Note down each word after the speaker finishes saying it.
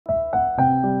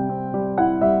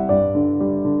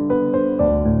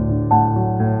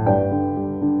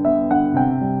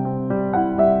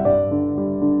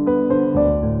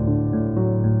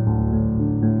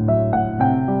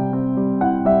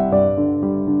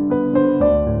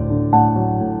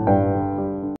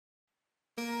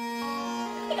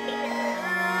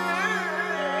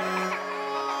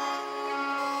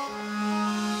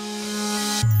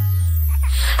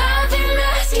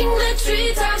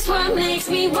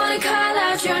wanna call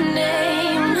out your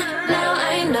name. Now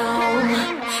I know,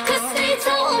 'cause they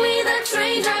told me that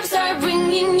raindrops are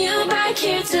bringing you back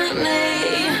here to me.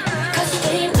 'Cause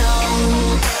they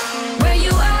know where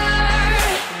you are,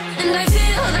 and I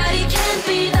feel that it can't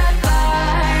be that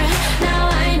far. Now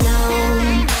I know,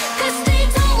 'cause they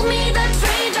told me that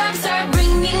raindrops are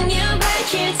bringing you back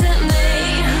here to me.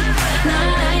 Now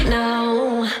I know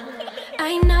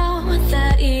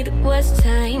that it was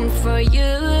time for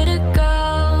you to go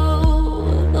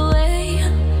away,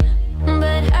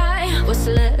 but I was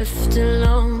left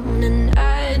alone, and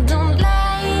I don't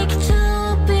like to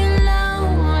be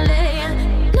lonely.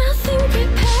 Nothing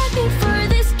prepared me for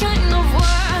this kind of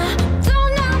war.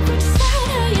 Don't know which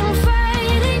side I am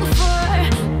fighting for.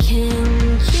 Can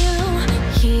you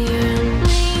hear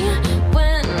me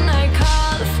when I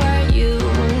call for you?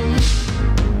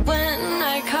 When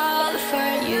I call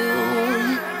for you.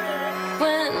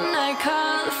 When I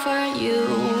call for you.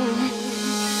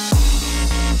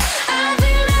 I've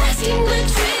been asking the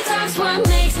treetops what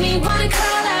makes me wanna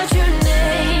call out your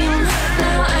name.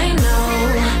 Now I know,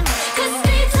 'cause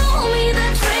they told me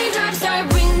that raindrops are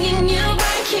bringing you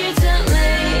back here to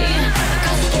me.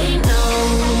 'Cause they know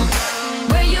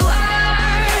where you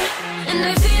are, and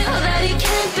I feel that it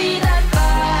can't be that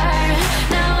far.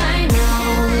 Now I know,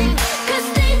 'cause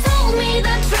they told me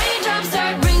that raindrops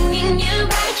are bringing you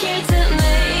back here to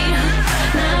me.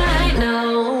 Now I know.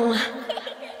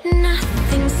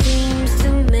 Nothing seems to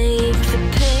make the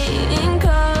pain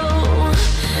go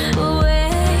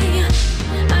away.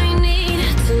 I need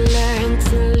to learn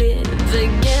to live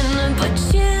again, but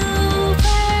you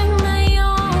were my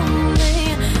only.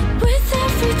 With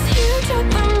every teardrop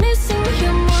I'm missing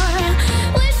you more,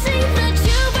 wishing that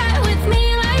you were with me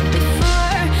like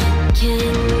before.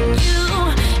 Can you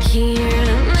hear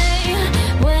me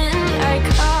when I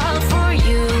call for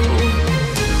you?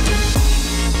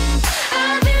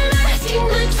 I've been asking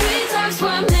the treetops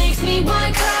what makes me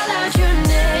wanna call out your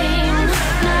name.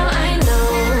 Now I know,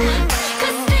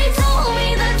 'cause they told me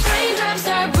that raindrops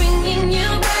are bringing you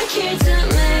back here to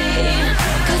me.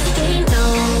 'Cause they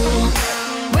know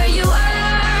where you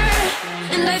are,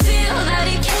 and I feel that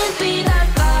it can't be that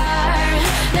far.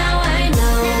 Now I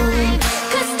know,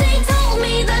 'cause they told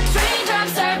me that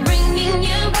raindrops are bringing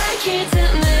you back here to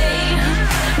me.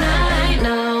 Now I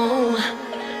know.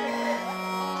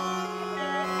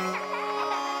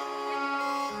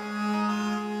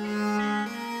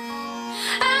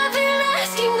 I've been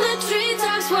asking the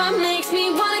treetops what makes me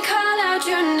wanna call out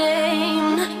your name.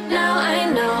 Now I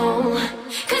know,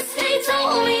 'cause they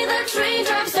told me that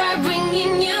raindrops are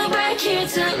bringing you back here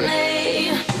to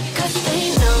me. 'Cause they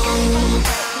know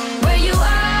where you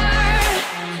are,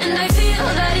 and I feel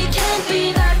that it can't be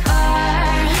that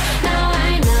far. Now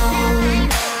I know,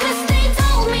 'cause they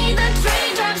told me that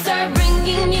raindrops are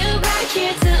bringing you back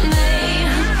here to me.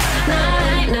 Now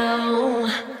I know.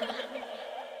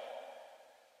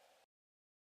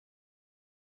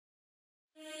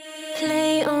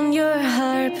 Play on your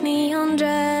harp, neon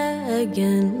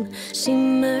dragon,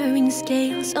 shimmering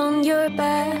scales on your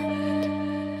back,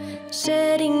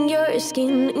 shedding your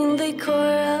skin in the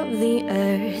core of the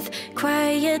earth,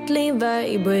 quietly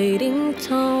vibrating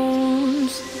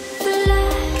tones. The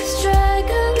last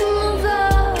dragon of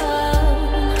all,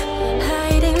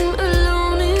 hiding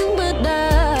alone in the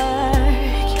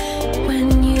dark. When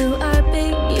you are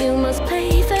big, you must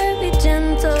play very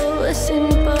gentle, a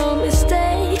simple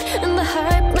mistake, and the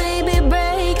heart may be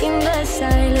breaking. The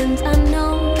silence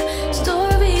unknown,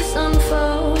 stories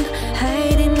unfold,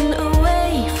 hiding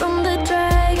away from the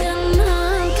dragon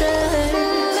hunter.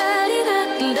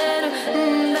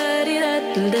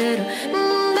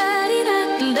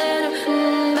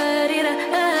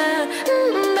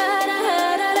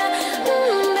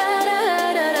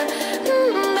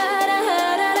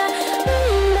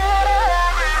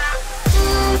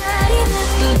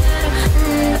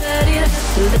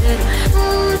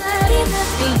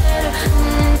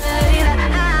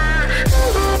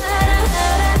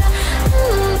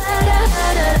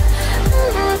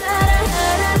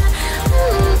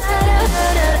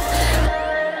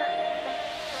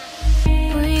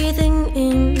 Breathing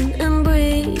in and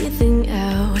breathing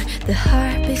out, the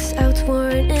harp is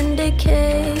outworn and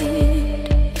decayed.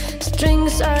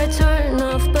 Strings are torn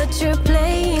off, but you're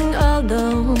playing,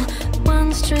 although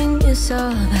one string is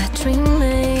all that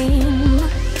remains.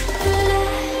 The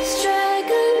last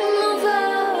dragon of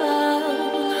all,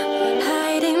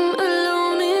 hiding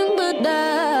alone in the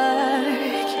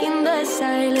dark. In the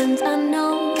silence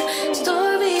unknown,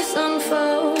 stories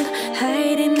unfold,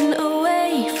 hiding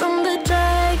away from the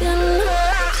dragon.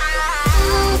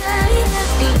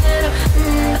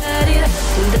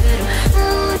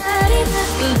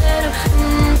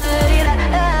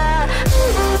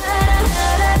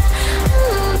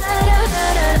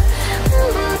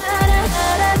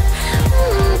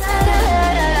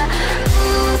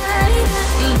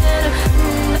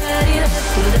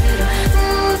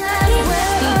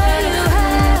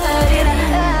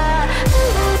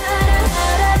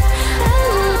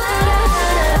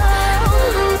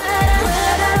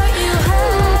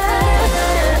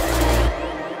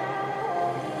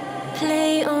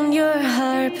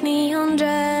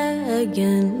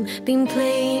 Been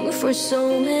playing for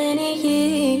so many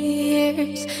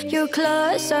years. Your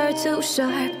claws are too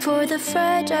sharp for the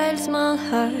fragile small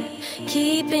heart,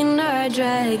 keeping our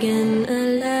dragon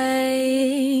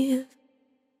alive.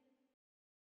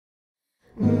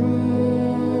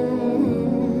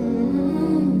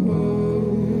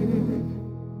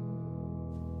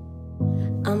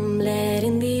 I'm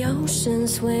letting the ocean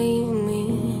sway me.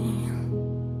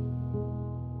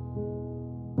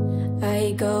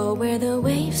 I go where the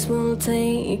waves will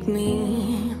take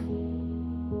me.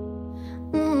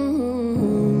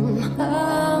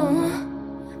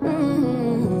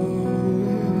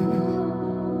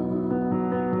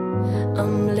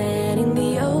 I'm letting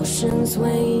the ocean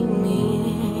sway me.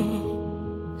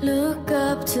 Look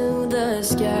up to the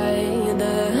sky,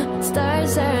 the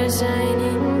stars are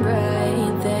shining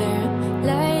bright there,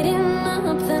 lighting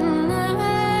up the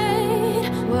night.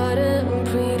 What a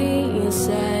pretty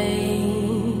sight.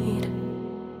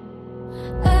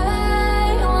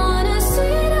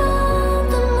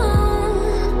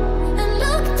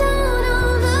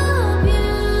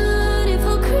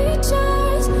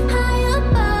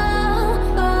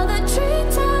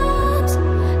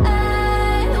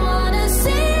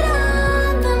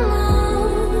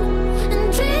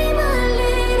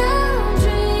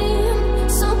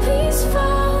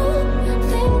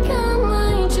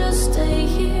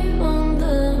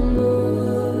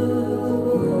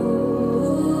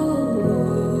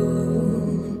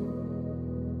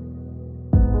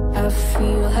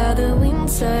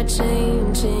 Are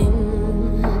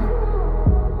changing.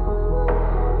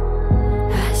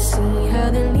 I see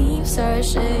how the leaves are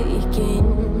shaking.